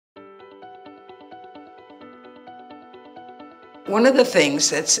One of the things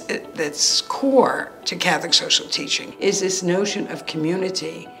that's core to Catholic social teaching is this notion of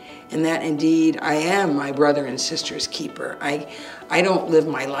community, and that indeed I am my brother and sister's keeper. I don't live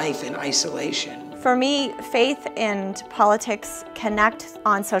my life in isolation. For me, faith and politics connect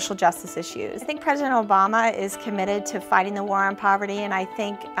on social justice issues. I think President Obama is committed to fighting the war on poverty, and I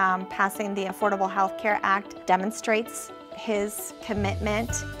think passing the Affordable Health Care Act demonstrates his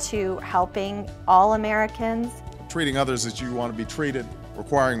commitment to helping all Americans. Treating others as you want to be treated,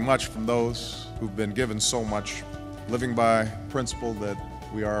 requiring much from those who've been given so much, living by principle that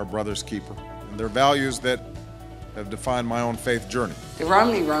we are our brother's keeper, and their values that have defined my own faith journey. The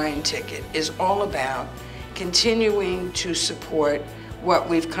Romney-Ryan ticket is all about continuing to support what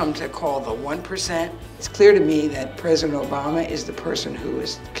we've come to call the 1%. It's clear to me that President Obama is the person who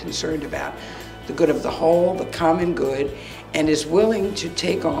is concerned about the good of the whole, the common good, and is willing to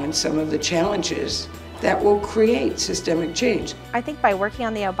take on some of the challenges that will create systemic change. I think by working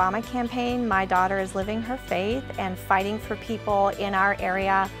on the Obama campaign, my daughter is living her faith and fighting for people in our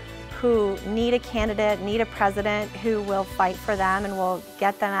area who need a candidate, need a president who will fight for them and will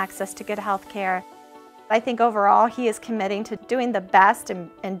get them access to good health care. I think overall he is committing to doing the best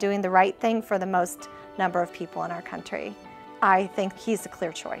and doing the right thing for the most number of people in our country. I think he's a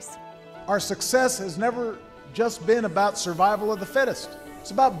clear choice. Our success has never just been about survival of the fittest. It's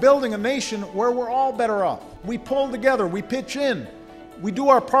about building a nation where we're all better off. We pull together, we pitch in, we do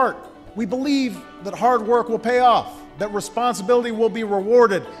our part. We believe that hard work will pay off, that responsibility will be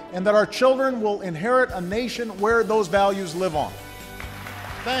rewarded, and that our children will inherit a nation where those values live on.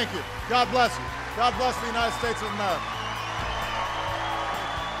 Thank you. God bless you. God bless the United States of America.